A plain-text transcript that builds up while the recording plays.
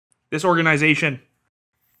This organization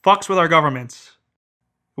fucks with our governments.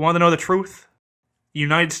 You want to know the truth? The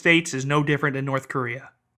United States is no different than North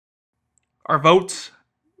Korea. Our votes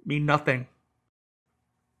mean nothing.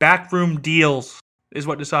 Backroom deals is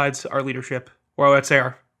what decides our leadership, or let's say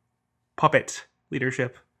our puppet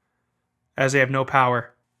leadership, as they have no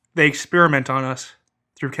power. They experiment on us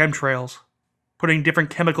through chemtrails, putting different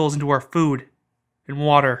chemicals into our food and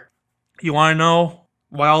water. You want to know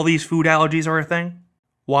why all these food allergies are a thing?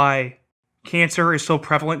 Why cancer is so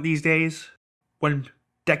prevalent these days, when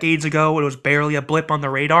decades ago it was barely a blip on the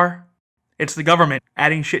radar? It's the government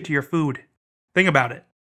adding shit to your food. Think about it.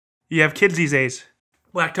 You have kids these days.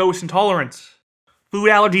 Lactose intolerance. Food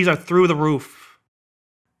allergies are through the roof.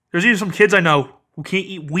 There's even some kids I know who can't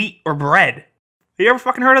eat wheat or bread. Have you ever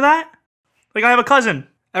fucking heard of that? Like, I have a cousin.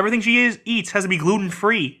 Everything she eats has to be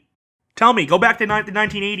gluten-free. Tell me, go back to the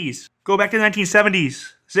 1980s. Go back to the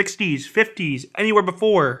 1970s, 60s, 50s, anywhere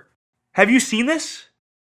before. Have you seen this?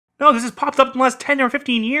 No, this has popped up in the last 10 or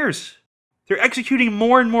 15 years. They're executing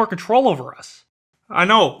more and more control over us. I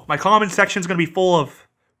know, my comment section's gonna be full of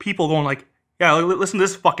people going like, yeah, listen to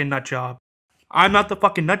this fucking nut job. I'm not the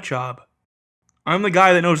fucking nut job. I'm the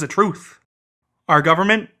guy that knows the truth. Our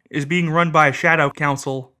government is being run by a shadow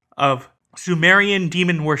council of Sumerian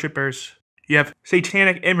demon worshippers. You have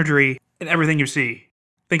satanic imagery in everything you see.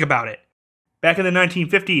 Think about it. Back in the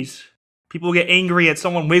 1950s, people get angry at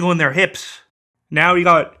someone wiggling their hips. Now you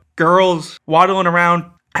got girls waddling around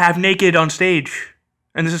half naked on stage,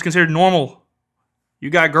 and this is considered normal. You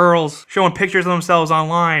got girls showing pictures of themselves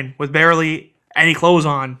online with barely any clothes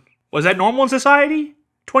on. Was that normal in society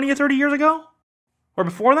 20 or 30 years ago? Or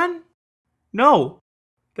before then? No.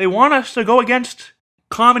 They want us to go against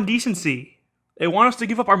common decency. They want us to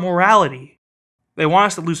give up our morality. They want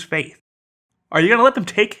us to lose faith. Are you going to let them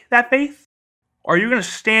take that faith? Or are you going to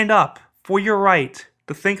stand up for your right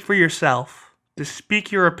to think for yourself, to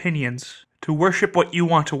speak your opinions, to worship what you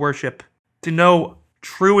want to worship, to know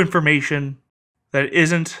true information that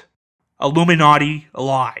isn't Illuminati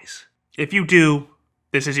lies? If you do,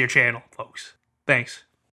 this is your channel, folks. Thanks.